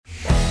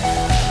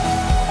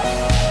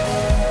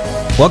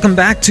Welcome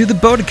back to the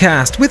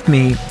Bodacast with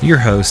me, your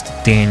host,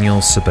 Daniel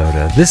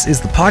Sabota. This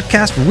is the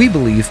podcast where we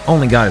believe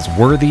only God is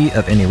worthy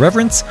of any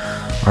reverence,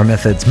 our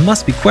methods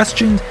must be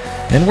questioned,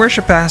 and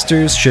worship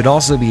pastors should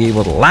also be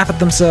able to laugh at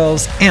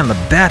themselves and the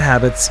bad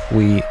habits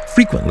we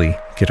frequently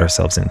get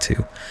ourselves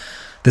into.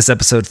 This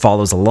episode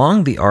follows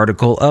along the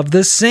article of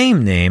the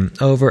same name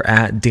over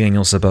at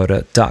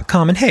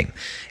danielsabota.com. And hey,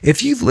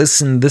 if you've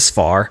listened this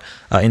far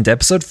into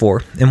episode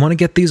 4 and want to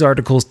get these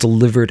articles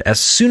delivered as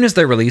soon as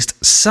they're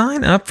released,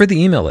 sign up for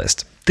the email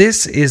list.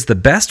 This is the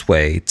best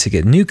way to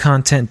get new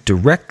content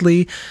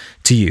directly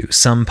to you.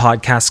 Some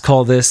podcasts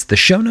call this the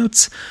show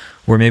notes,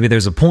 where maybe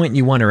there's a point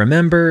you want to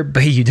remember,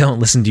 but you don't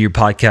listen to your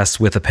podcast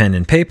with a pen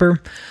and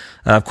paper.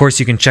 Of course,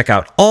 you can check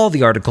out all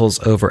the articles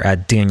over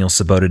at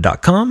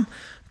danielsabota.com.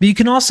 But you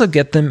can also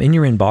get them in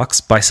your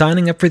inbox by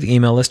signing up for the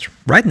email list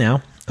right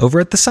now over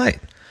at the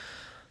site.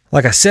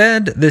 Like I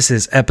said, this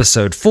is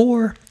episode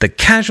 4, the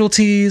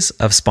Casualties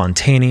of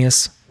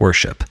Spontaneous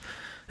Worship.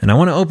 And I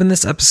want to open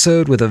this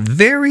episode with a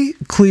very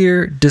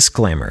clear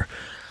disclaimer.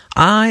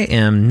 I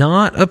am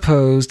not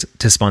opposed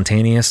to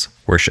spontaneous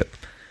worship.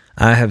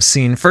 I have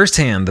seen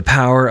firsthand the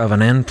power of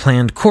an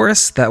unplanned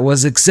chorus that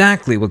was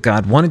exactly what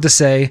God wanted to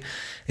say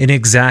in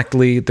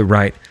exactly the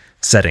right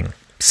setting.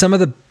 Some of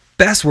the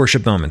best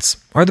worship moments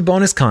are the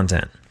bonus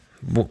content.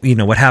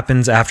 What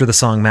happens after the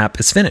song map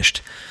is finished.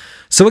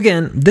 So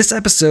again, this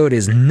episode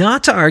is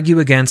not to argue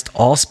against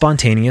all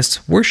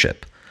spontaneous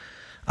worship.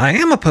 I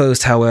am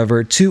opposed,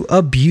 however, to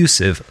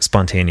abusive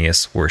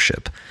spontaneous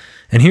worship.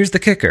 And here's the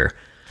kicker.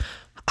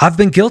 I've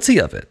been guilty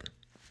of it.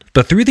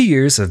 But through the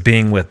years of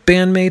being with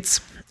bandmates,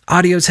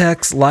 audio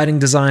techs, lighting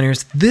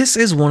designers, this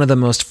is one of the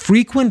most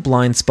frequent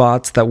blind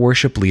spots that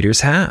worship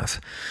leaders have.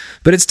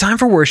 But it's time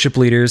for worship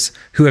leaders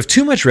who have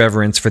too much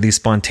reverence for these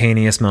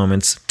spontaneous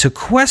moments to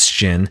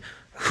question,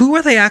 who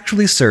are they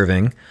actually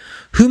serving?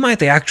 Who might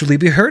they actually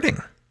be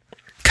hurting?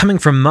 Coming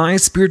from my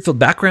spirit-filled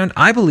background,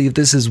 I believe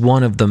this is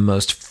one of the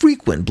most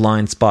frequent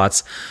blind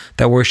spots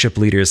that worship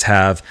leaders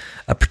have,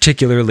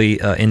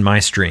 particularly in my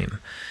stream.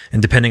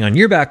 And depending on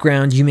your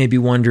background, you may be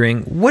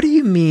wondering, what do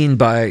you mean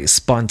by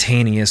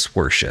spontaneous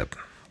worship?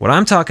 What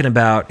I'm talking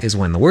about is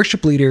when the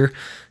worship leader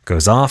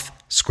goes off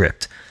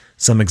script.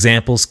 Some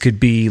examples could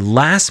be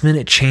last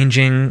minute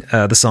changing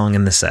the song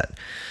in the set.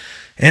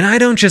 And I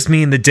don't just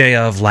mean the day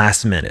of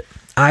last minute.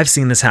 I've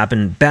seen this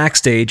happen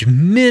backstage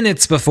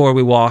minutes before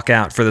we walk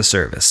out for the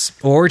service,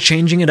 or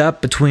changing it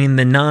up between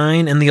the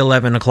 9 and the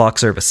 11 o'clock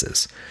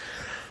services.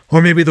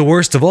 Or maybe the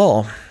worst of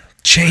all,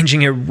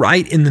 changing it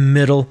right in the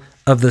middle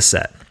of the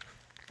set.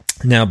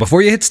 Now,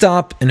 before you hit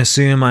stop and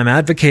assume I'm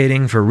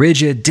advocating for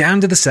rigid,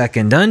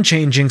 down-to-the-second,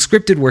 unchanging,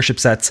 scripted worship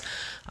sets,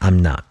 I'm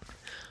not.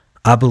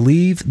 I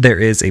believe there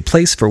is a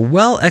place for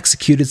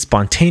well-executed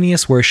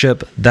spontaneous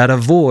worship that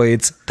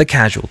avoids the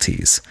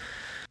casualties.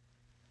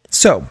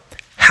 So,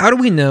 how do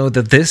we know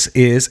that this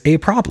is a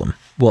problem?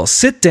 Well,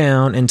 sit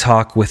down and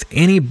talk with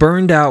any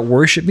burned-out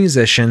worship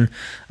musician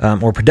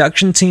or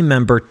production team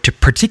member,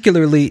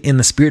 particularly in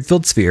the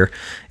spirit-filled sphere,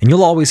 and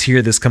you'll always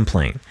hear this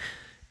complaint.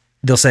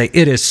 They'll say,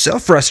 it is so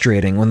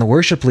frustrating when the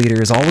worship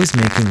leader is always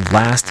making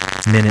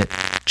last-minute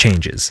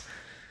changes.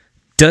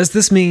 Does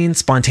this mean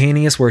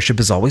spontaneous worship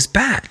is always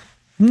bad?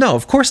 No,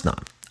 of course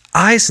not.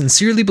 I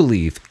sincerely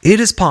believe it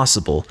is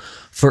possible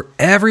for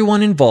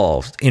everyone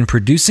involved in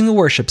producing a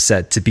worship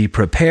set to be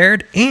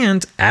prepared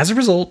and, as a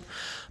result,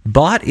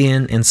 bought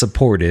in and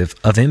supportive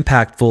of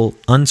impactful,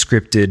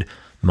 unscripted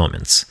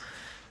moments.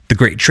 The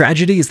great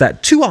tragedy is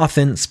that too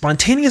often,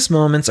 spontaneous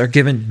moments are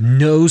given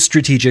no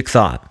strategic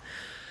thought.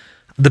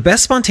 The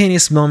best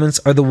spontaneous moments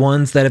are the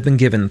ones that have been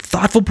given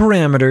thoughtful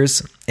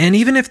parameters, and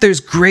even if there's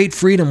great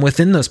freedom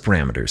within those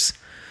parameters.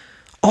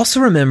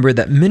 Also remember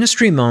that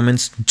ministry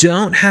moments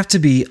don't have to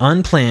be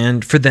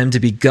unplanned for them to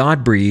be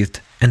God-breathed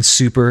and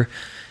super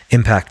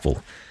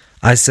impactful.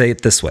 I say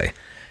it this way.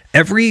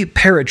 Every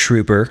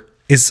paratrooper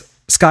is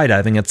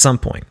skydiving at some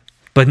point.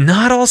 But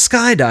not all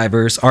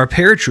skydivers are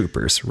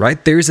paratroopers,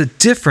 right? There's a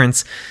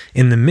difference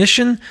in the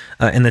mission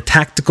and the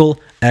tactical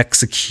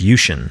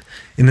execution.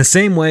 In the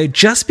same way,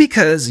 just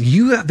because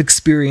you have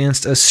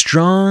experienced a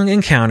strong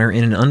encounter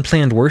in an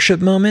unplanned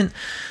worship moment,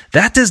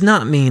 that does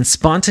not mean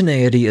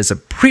spontaneity is a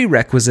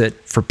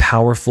prerequisite for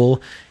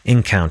powerful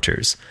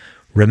encounters.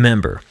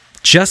 Remember,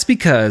 just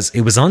because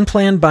it was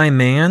unplanned by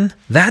man,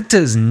 that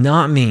does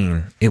not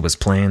mean it was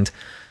planned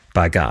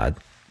by God.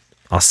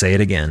 I'll say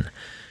it again.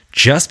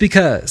 Just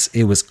because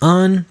it was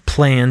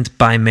unplanned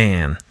by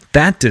man,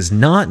 that does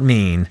not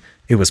mean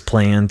it was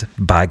planned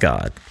by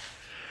God.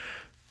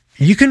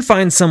 You can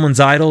find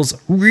someone's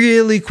idols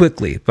really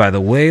quickly by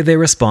the way they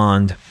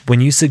respond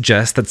when you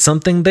suggest that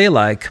something they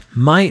like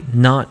might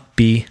not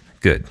be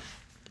good.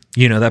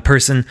 You know, that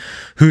person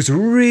who's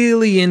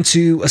really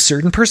into a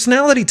certain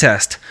personality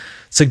test.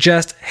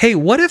 Suggest, hey,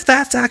 what if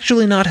that's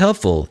actually not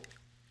helpful?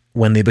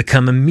 When they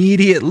become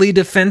immediately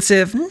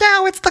defensive,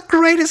 no, it's the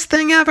greatest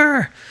thing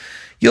ever.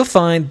 You'll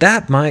find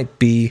that might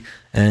be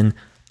an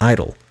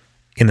idol.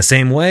 In the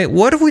same way,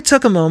 what if we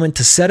took a moment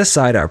to set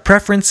aside our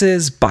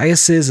preferences,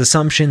 biases,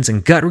 assumptions,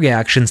 and gut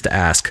reactions to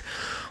ask,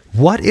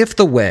 What if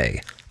the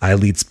way I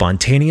lead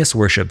spontaneous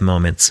worship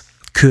moments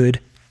could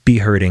be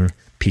hurting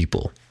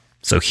people?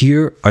 So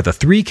here are the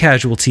 3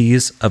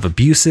 casualties of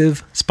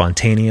abusive,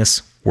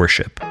 spontaneous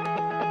worship.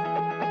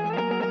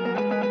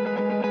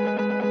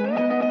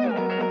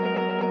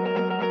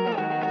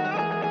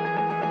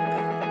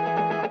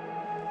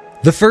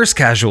 The first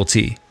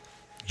casualty,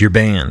 your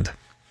band.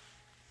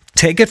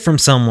 Take it from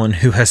someone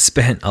who has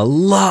spent a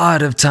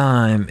lot of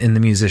time in the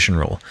musician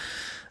role.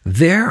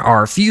 There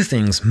are few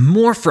things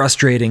more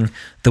frustrating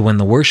than when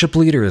the worship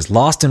leader is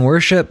lost in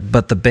worship,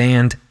 but the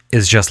band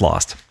is just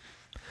lost.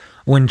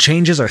 When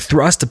changes are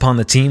thrust upon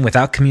the team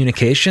without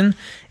communication,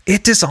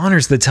 it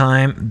dishonors the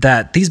time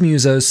that these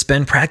musos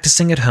spend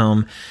practicing at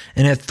home,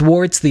 and it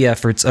thwarts the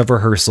efforts of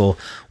rehearsal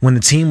when the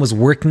team was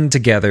working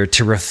together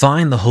to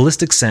refine the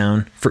holistic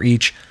sound for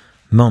each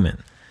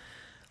moment.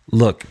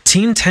 Look,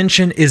 team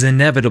tension is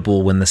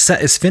inevitable when the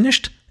set is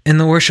finished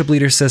and the worship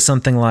leader says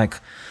something like,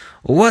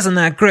 "Wasn't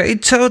that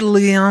great?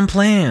 Totally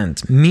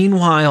unplanned."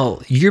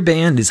 Meanwhile, your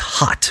band is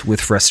hot with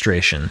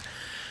frustration.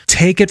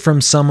 Take it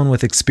from someone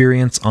with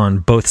experience on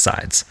both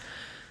sides.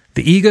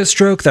 The ego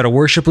stroke that a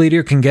worship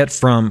leader can get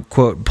from,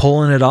 quote,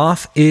 pulling it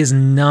off is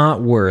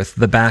not worth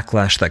the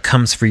backlash that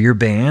comes for your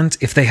band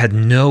if they had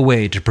no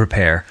way to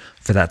prepare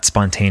for that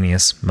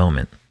spontaneous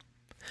moment.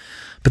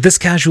 But this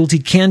casualty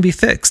can be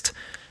fixed.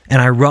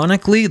 And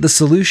ironically, the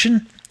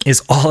solution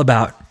is all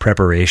about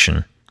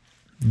preparation.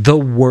 The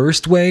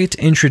worst way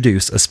to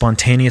introduce a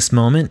spontaneous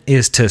moment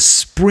is to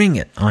spring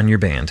it on your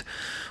band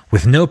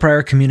with no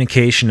prior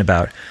communication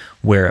about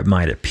where it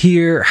might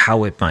appear,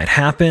 how it might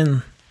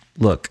happen.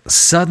 Look,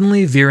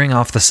 suddenly veering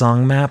off the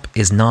song map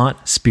is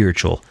not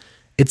spiritual.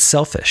 It's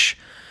selfish.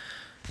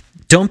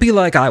 Don't be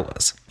like I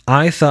was.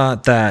 I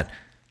thought that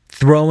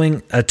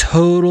throwing a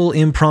total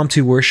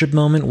impromptu worship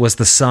moment was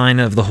the sign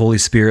of the Holy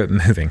Spirit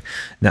moving.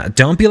 Now,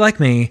 don't be like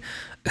me,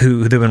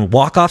 who then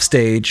walk off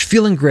stage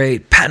feeling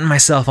great, patting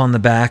myself on the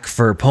back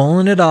for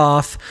pulling it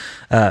off,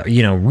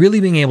 really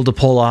being able to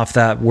pull off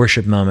that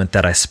worship moment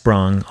that I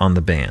sprung on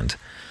the band.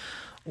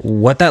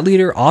 What that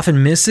leader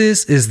often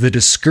misses is the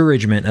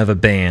discouragement of a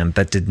band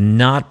that did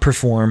not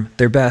perform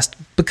their best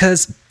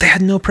because they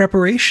had no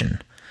preparation.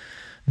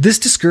 This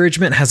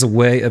discouragement has a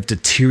way of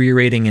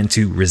deteriorating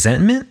into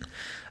resentment,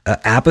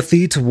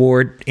 apathy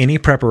toward any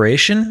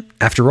preparation.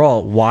 After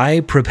all, why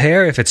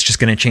prepare if it's just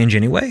going to change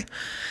anyway?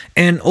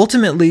 And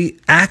ultimately,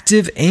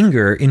 active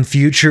anger in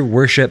future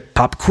worship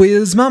pop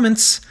quiz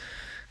moments.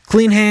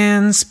 Clean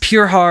hands,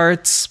 pure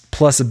hearts,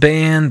 plus a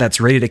band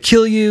that's ready to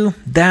kill you.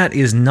 That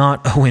is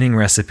not a winning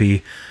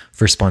recipe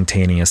for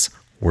spontaneous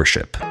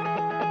worship.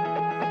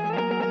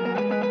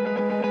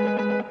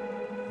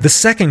 The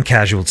second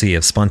casualty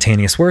of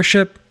spontaneous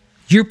worship,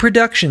 your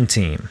production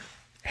team.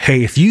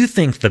 Hey, if you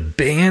think the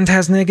band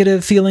has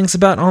negative feelings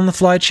about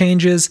on-the-fly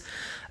changes,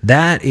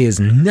 that is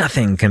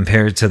nothing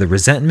compared to the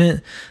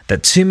resentment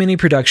that too many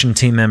production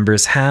team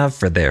members have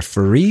for their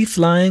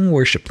free-flying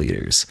worship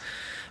leaders.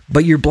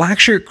 But your black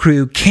shirt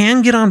crew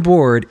can get on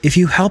board if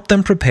you help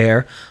them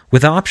prepare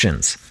with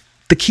options.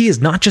 The key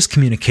is not just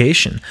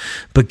communication,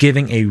 but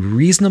giving a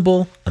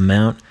reasonable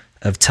amount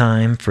of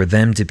time for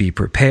them to be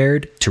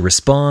prepared to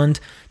respond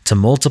to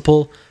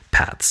multiple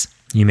paths.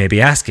 You may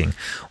be asking,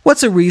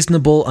 what's a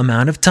reasonable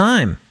amount of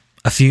time?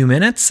 A few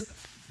minutes?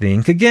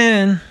 Think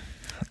again.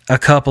 A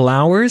couple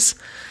hours?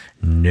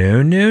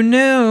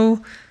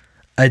 No.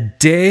 A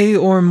day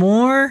or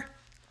more?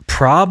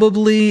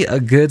 Probably a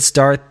good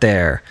start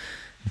there.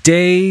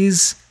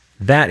 Days,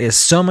 that is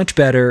so much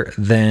better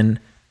than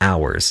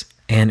hours.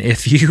 And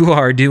if you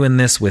are doing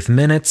this with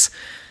minutes,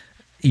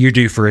 you're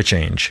due for a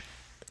change.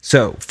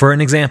 So, for an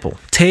example,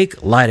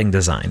 take lighting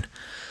design.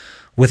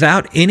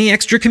 Without any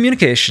extra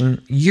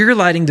communication, your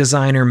lighting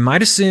designer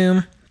might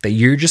assume that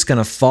you're just going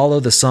to follow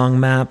the song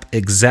map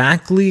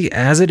exactly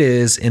as it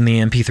is in the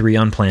MP3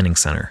 on Planning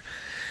Center.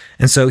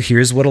 And so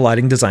here's what a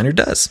lighting designer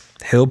does.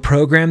 He'll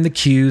program the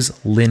cues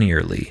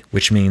linearly,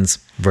 which means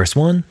verse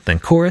 1, then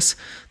chorus,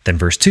 then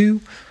verse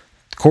 2,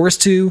 chorus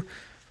 2,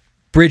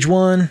 bridge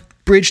 1,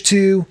 bridge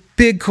 2,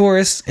 big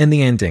chorus, and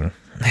the ending.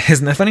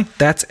 Isn't that funny?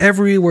 That's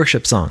every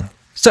worship song.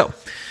 So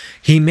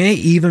he may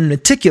even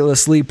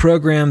meticulously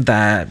program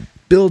that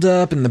build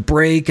up and the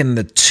break and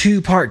the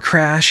 2-part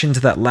crash into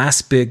that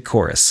last big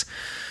chorus.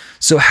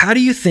 So how do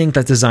you think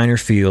that designer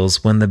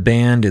feels when the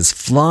band is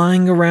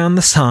flying around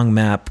the song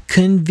map,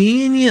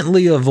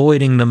 conveniently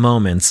avoiding the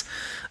moments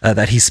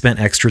that he spent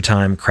extra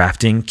time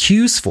crafting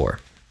cues for?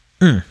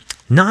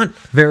 Not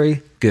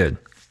very good.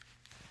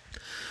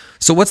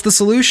 So what's the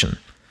solution?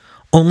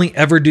 Only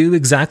ever do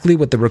exactly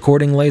what the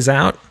recording lays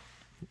out?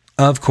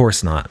 Of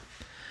course not.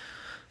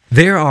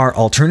 There are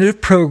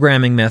alternative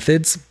programming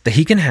methods that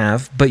he can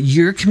have, but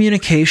your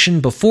communication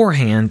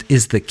beforehand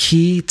is the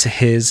key to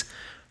his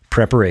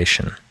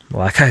preparation.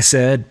 Like I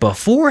said,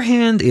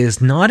 beforehand is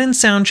not in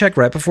sound check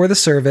right before the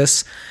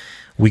service.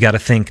 We got to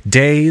think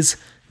days,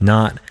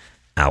 not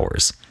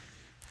hours.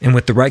 And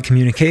with the right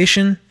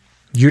communication,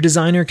 your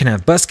designer can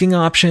have busking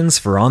options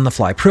for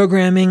on-the-fly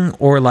programming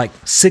or like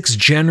 6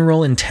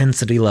 general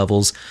intensity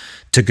levels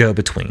to go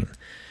between.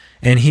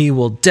 And he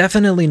will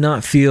definitely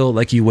not feel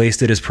like you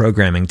wasted his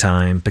programming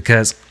time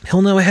because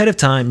he'll know ahead of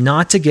time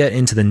not to get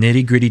into the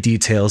nitty-gritty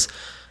details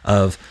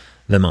of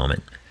the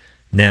moment.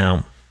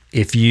 Now,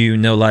 if you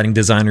know lighting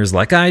designers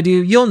like I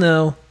do, you'll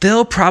know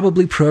they'll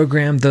probably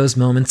program those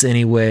moments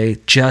anyway,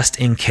 just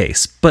in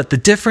case. But the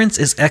difference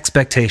is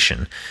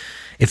expectation.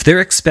 If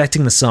they're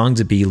expecting the song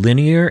to be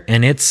linear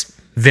and it's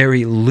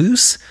very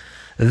loose,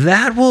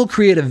 that will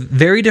create a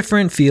very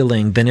different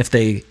feeling than if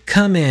they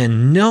come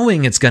in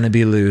knowing it's going to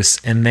be loose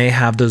and they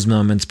have those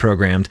moments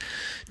programmed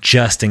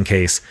just in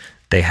case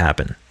they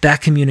happen.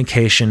 That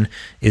communication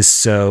is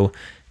so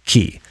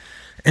key.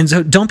 And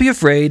so don't be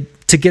afraid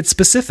to get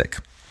specific.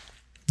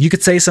 You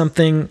could say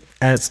something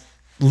as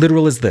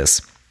literal as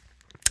this.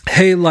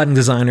 Hey, lighting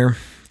designer,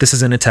 this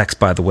is in a text,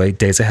 by the way,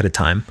 days ahead of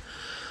time.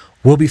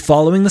 We'll be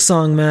following the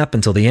song map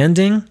until the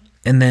ending,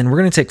 and then we're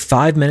going to take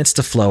 5 minutes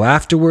to flow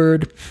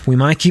afterward. We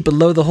might keep it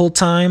low the whole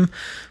time,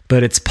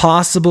 but it's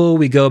possible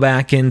we go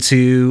back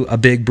into a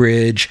big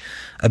bridge,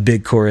 a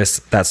big chorus,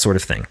 that sort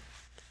of thing.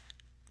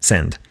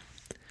 Send.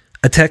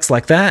 A text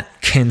like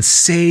that can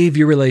save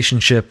your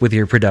relationship with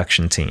your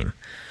production team.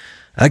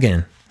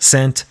 Again,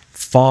 sent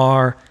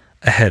far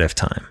ahead of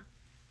time.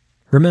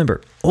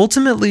 Remember,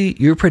 ultimately,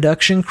 your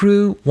production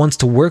crew wants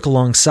to work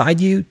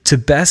alongside you to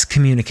best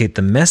communicate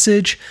the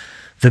message,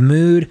 the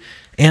mood,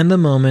 and the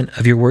moment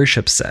of your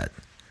worship set.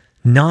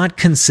 Not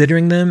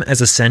considering them as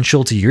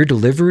essential to your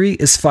delivery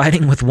is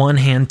fighting with one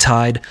hand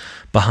tied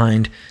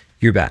behind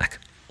your back.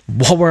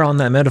 While we're on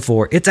that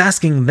metaphor, it's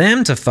asking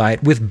them to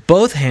fight with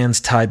both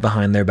hands tied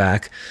behind their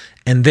back,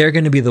 and they're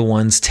going to be the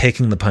ones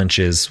taking the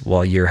punches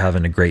while you're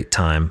having a great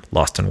time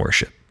lost in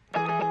worship.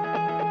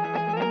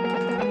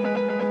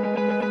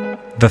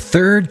 The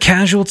third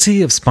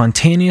casualty of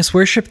spontaneous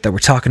worship that we're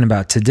talking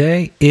about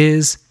today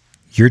is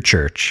your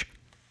church.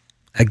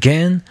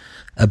 Again,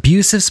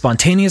 abusive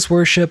spontaneous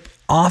worship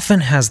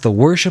often has the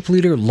worship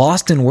leader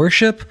lost in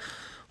worship,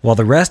 while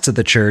the rest of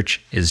the church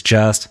is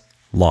just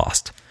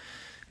lost.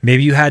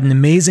 Maybe you had an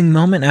amazing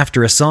moment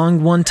after a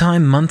song one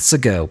time months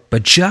ago,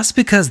 but just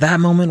because that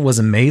moment was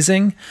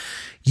amazing,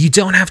 you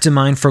don't have to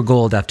mine for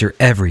gold after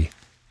every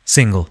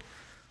single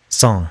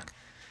song.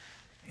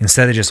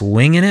 Instead of just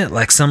winging it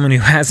like someone who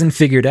hasn't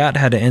figured out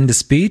how to end a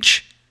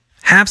speech,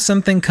 have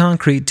something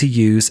concrete to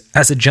use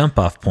as a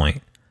jump-off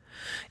point.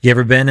 You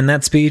ever been in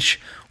that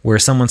speech where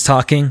someone's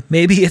talking,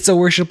 maybe it's a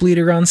worship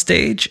leader on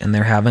stage, and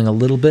they're having a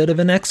little bit of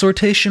an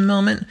exhortation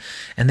moment,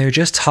 and they're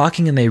just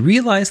talking and they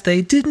realize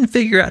they didn't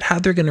figure out how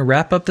they're going to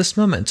wrap up this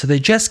moment. So they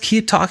just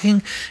keep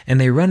talking and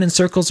they run in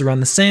circles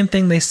around the same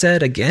thing they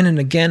said again and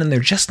again, and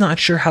they're just not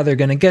sure how they're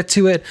going to get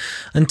to it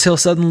until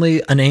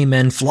suddenly an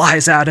amen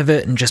flies out of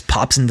it and just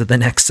pops into the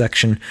next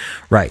section.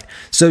 Right.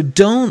 So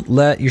don't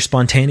let your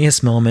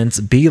spontaneous moments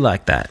be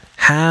like that.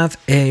 Have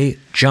a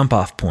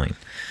jump-off point.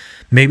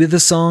 Maybe the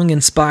song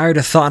inspired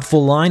a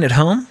thoughtful line at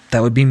home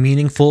that would be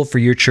meaningful for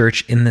your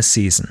church in this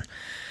season.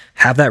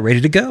 Have that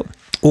ready to go.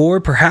 Or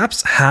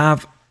perhaps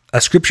have a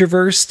scripture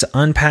verse to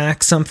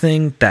unpack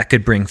something that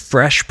could bring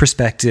fresh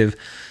perspective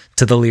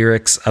to the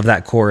lyrics of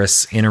that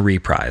chorus in a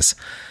reprise.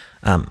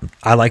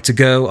 I like to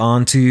go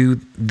onto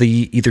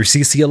the either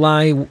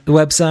CCLI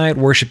website,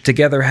 Worship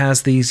Together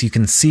has these. You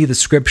can see the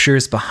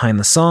scriptures behind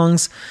the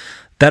songs.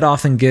 That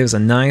often gives a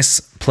nice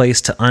place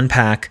to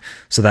unpack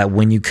so that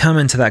when you come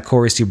into that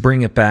chorus, you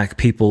bring it back,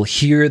 people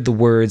hear the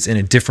words in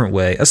a different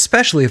way,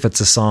 especially if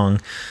it's a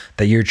song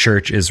that your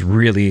church is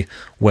really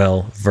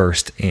well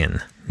versed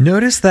in.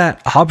 Notice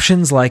that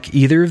options like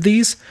either of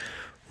these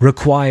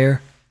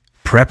require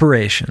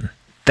preparation.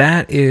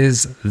 That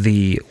is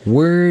the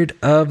word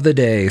of the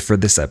day for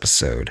this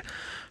episode.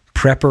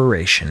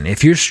 Preparation.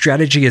 If your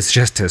strategy is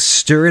just to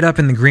stir it up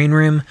in the green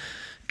room,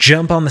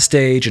 jump on the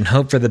stage and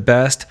hope for the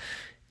best,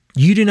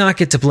 you do not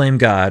get to blame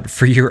God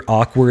for your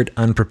awkward,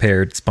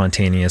 unprepared,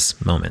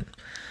 spontaneous moment.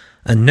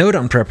 A note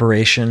on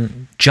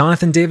preparation,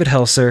 Jonathan David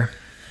Helser,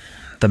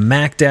 the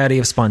Mac Daddy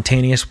of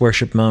spontaneous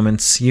worship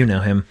moments, you know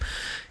him.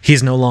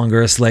 He's no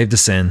longer a slave to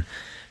sin.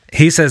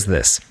 He says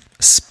this: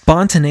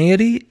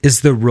 spontaneity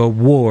is the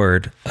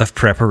reward of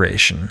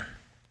preparation.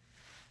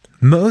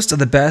 Most of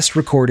the best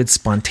recorded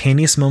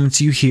spontaneous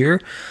moments you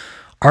hear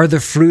are the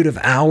fruit of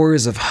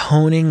hours of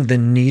honing the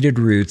needed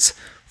roots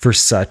for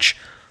such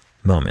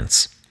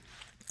moments.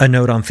 A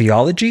note on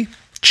theology: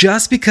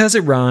 just because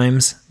it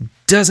rhymes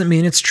doesn't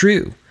mean it's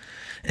true.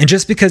 And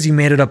just because you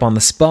made it up on the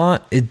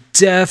spot, it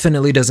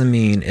definitely doesn't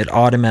mean it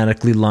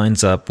automatically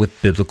lines up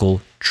with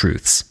biblical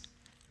truths.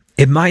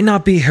 It might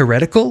not be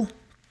heretical,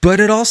 but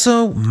it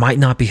also might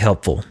not be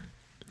helpful.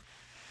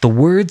 The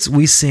words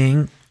we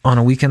sing on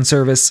a weekend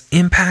service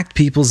impact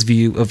people's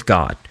view of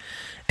God.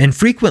 And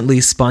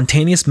frequently,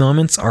 spontaneous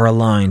moments are a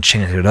line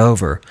chanted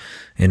over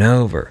and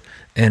over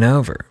and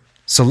over.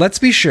 So let's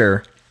be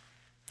sure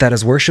that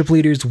as worship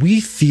leaders,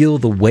 we feel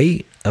the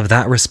weight of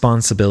that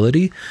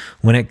responsibility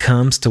when it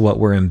comes to what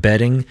we're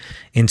embedding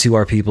into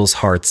our people's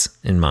hearts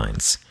and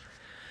minds.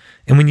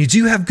 And when you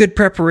do have good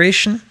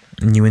preparation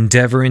and you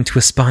endeavor into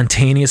a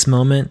spontaneous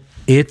moment,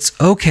 it's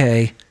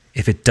okay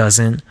if it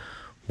doesn't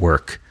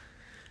work.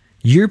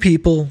 Your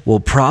people will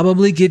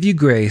probably give you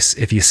grace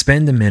if you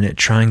spend a minute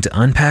trying to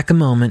unpack a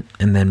moment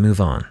and then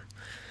move on.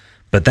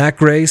 But that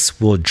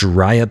grace will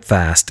dry up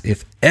fast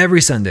if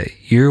every Sunday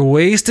you're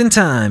wasting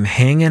time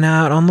hanging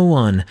out on the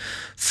one,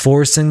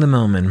 forcing the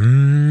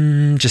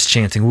moment, just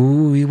chanting,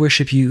 "Ooh, we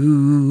worship you,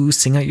 ooh,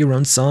 sing out your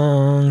own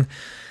song."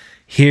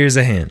 Here's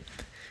a hint.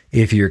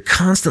 If you're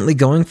constantly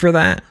going for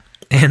that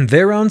and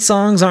their own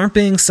songs aren't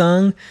being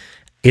sung,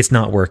 it's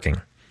not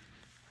working.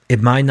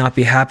 It might not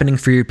be happening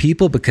for your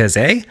people because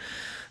A,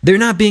 they're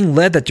not being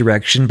led that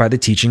direction by the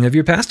teaching of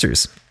your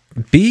pastors.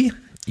 B,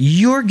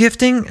 your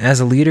gifting as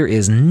a leader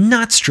is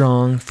not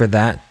strong for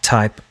that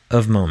type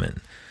of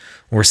moment.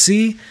 Or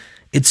C,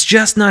 it's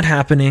just not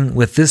happening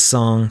with this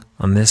song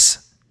on this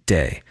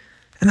day.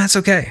 And that's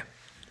okay.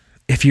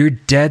 If you're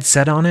dead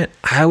set on it,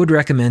 I would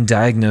recommend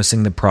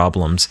diagnosing the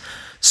problems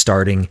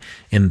starting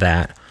in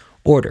that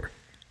order.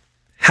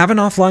 Have an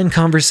offline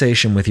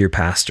conversation with your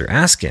pastor.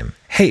 Ask him,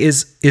 hey,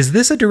 is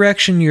this a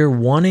direction you're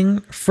wanting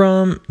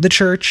from the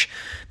church?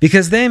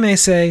 Because they may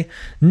say,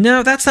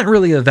 no, that's not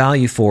really a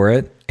value for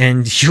it.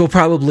 And you'll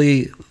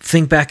probably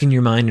think back in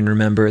your mind and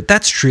remember,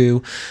 that's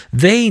true.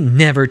 They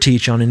never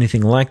teach on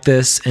anything like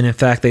this. And in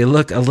fact, they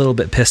look a little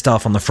bit pissed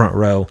off on the front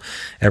row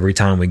every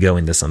time we go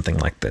into something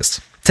like this.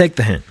 Take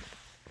the hint.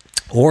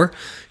 Or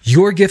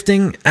your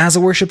gifting as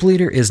a worship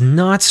leader is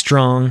not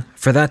strong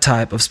for that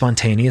type of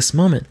spontaneous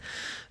moment.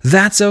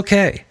 That's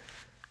okay.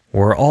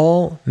 We're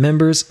all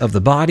members of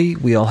the body.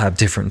 We all have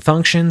different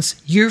functions.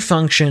 Your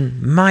function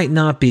might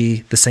not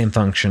be the same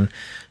function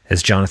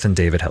as Jonathan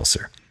David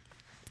Helser.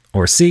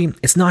 Or C,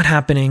 it's not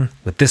happening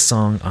with this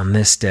song on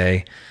this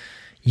day.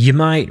 You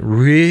might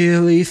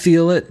really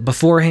feel it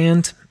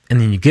beforehand, and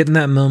then you get in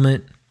that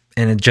moment,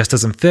 and it just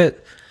doesn't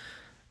fit.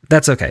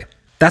 That's okay.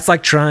 That's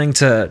like trying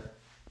to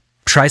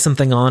try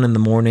something on in the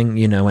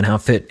morning, an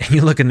outfit, and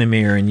you look in the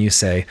mirror and you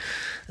say,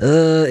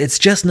 it's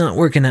just not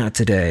working out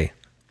today.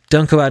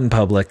 Don't go out in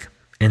public,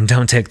 and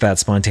don't take that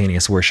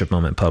spontaneous worship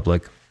moment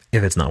public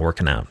if it's not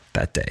working out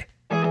that day.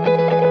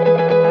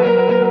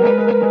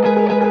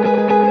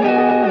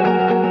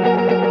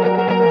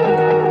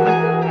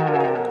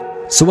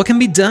 So what can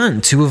be done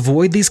to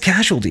avoid these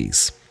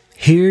casualties?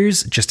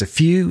 Here's just a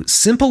few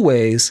simple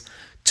ways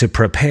to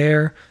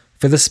prepare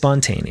for the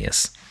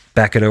spontaneous.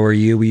 Back at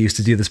ORU, we used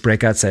to do this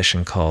breakout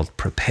session called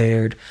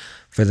Prepared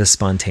for the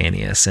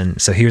Spontaneous. And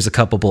so here's a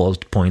couple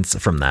bullet points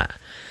from that.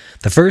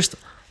 The first,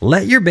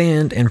 let your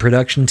band and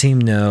production team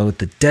know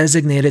the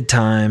designated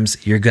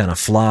times you're going to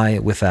fly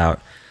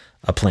without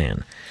a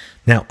plan.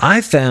 Now,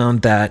 I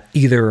found that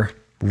either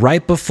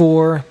right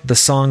before the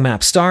song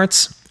map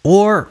starts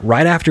or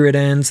right after it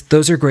ends,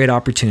 those are great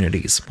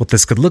opportunities. What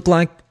this could look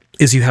like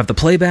is you have the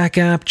playback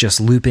app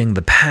just looping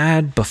the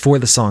pad before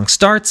the song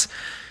starts.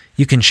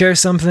 You can share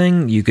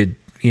something. You could,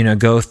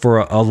 go for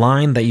a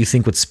line that you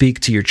think would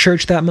speak to your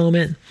church that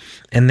moment,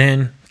 and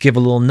then give a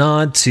little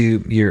nod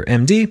to your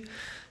MD.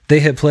 They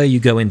hit play, you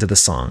go into the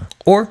song.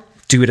 Or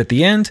do it at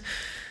the end,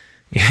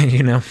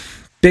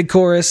 big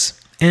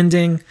chorus,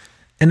 ending,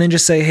 and then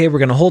just say, hey, we're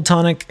going to hold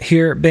tonic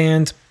here,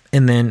 band,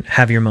 and then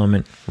have your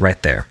moment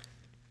right there.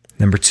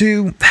 Number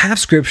 2, have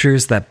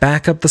scriptures that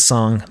back up the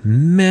song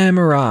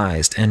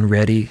memorized and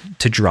ready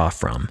to draw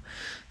from.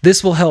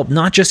 This will help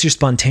not just your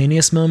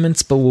spontaneous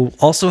moments, but will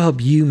also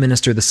help you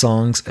minister the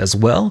songs as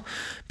well,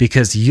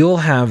 because you'll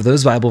have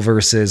those Bible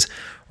verses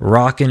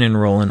rocking and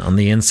rolling on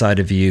the inside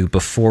of you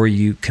before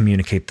you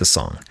communicate the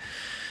song.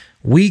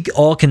 We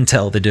all can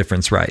tell the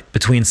difference, right,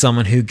 between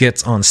someone who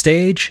gets on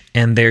stage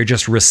and they're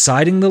just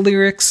reciting the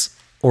lyrics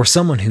or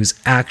someone who's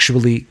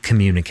actually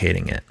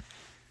communicating it.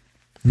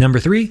 Number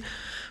 3,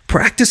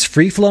 practice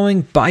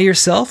free-flowing by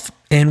yourself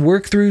and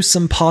work through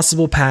some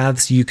possible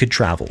paths you could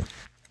travel.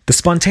 The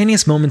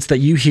spontaneous moments that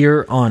you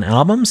hear on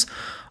albums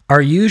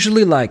are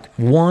usually like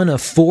one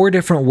of 4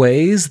 different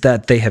ways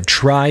that they have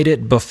tried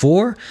it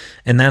before,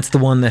 and that's the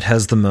one that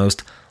has the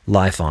most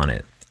life on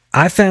it.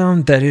 I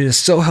found that it is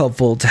so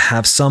helpful to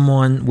have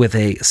someone with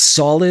a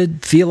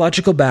solid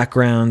theological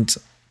background,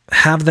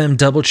 have them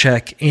double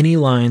check any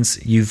lines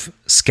you've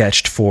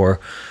sketched for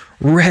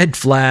red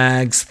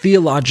flags,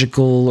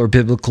 theological or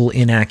biblical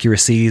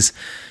inaccuracies.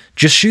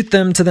 Just shoot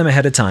them to them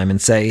ahead of time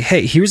and say,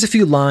 hey, here's a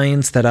few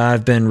lines that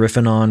I've been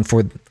riffing on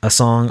for a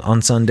song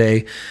on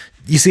Sunday.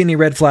 You see any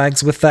red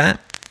flags with that?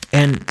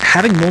 And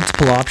having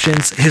multiple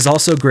options is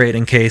also great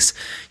in case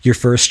your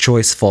first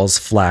choice falls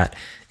flat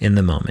in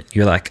the moment.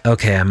 You're like,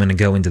 okay, I'm going to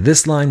go into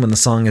this line when the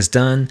song is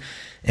done,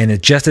 and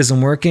it just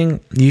isn't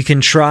working. You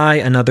can try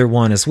another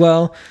one as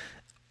well,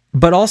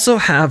 but also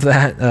have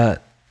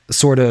that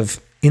sort of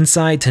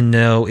insight to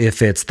know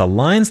if it's the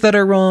lines that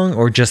are wrong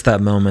or just that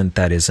moment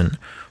that isn't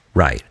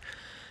right.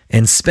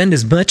 And spend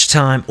as much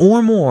time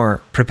or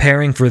more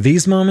preparing for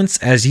these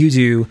moments as you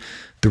do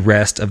the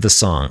rest of the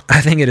song. I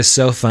think it is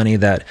so funny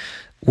that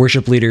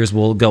worship leaders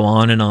will go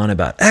on and on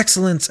about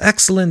excellence,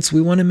 excellence.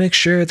 We want to make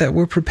sure that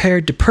we're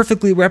prepared to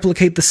perfectly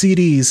replicate the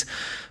CDs,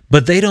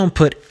 but they don't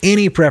put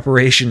any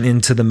preparation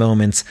into the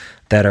moments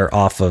that are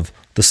off of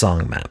the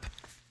song map.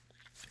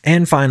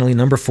 And finally,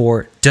 number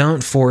 4,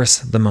 don't force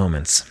the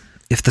moments.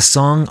 if the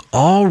song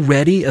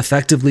already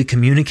effectively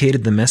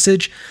communicated the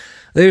message,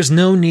 there's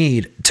no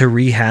need to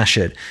rehash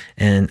it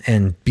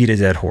and beat a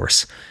dead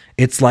horse.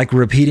 It's like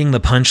repeating the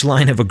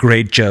punchline of a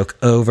great joke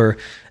over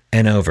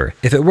and over.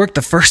 If it worked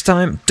the first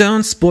time,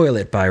 don't spoil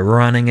it by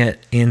running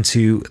it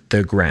into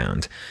the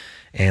ground.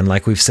 And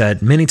like we've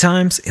said many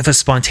times, if a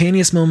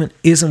spontaneous moment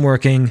isn't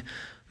working,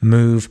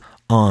 move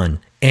on.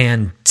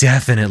 And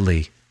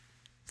definitely,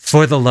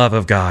 for the love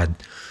of God,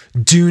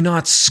 do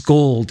not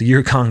scold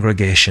your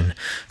congregation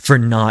for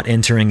not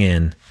entering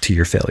in to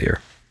your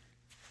failure.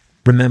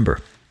 Remember,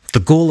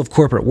 the goal of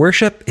corporate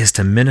worship is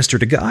to minister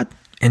to God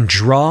and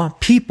draw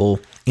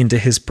people into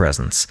His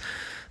presence.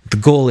 The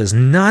goal is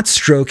not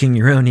stroking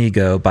your own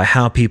ego by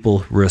how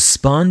people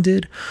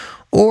responded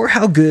or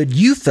how good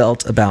you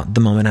felt about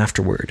the moment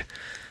afterward.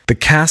 The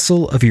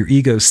castle of your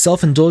ego's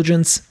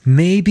self-indulgence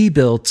may be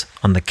built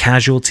on the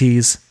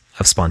casualties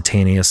of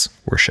spontaneous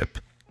worship.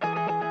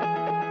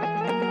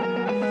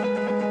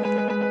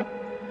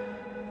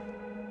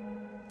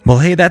 Well,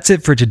 hey, that's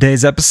it for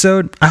today's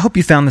episode. I hope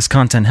you found this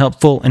content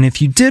helpful, and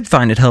if you did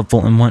find it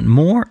helpful and want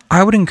more,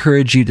 I would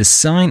encourage you to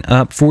sign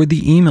up for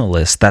the email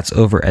list. That's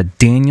over at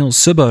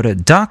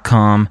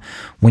danielsabota.com.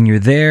 When you're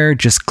there,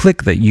 just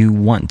click that you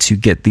want to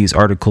get these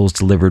articles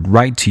delivered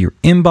right to your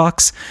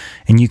inbox,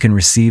 and you can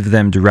receive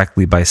them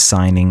directly by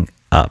signing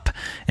up.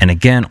 And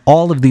again,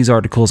 all of these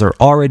articles are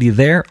already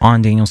there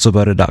on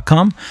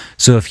danielsabota.com.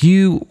 So if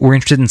you were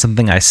interested in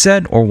something I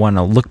said or want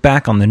to look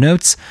back on the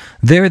notes,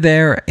 they're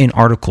there in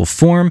article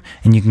form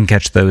and you can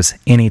catch those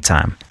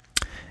anytime.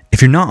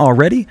 If you're not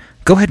already,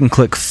 go ahead and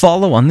click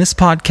follow on this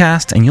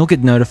podcast and you'll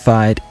get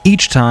notified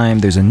each time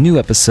there's a new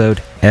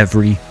episode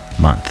every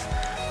month.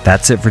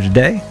 That's it for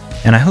today,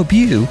 and I hope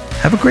you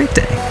have a great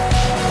day.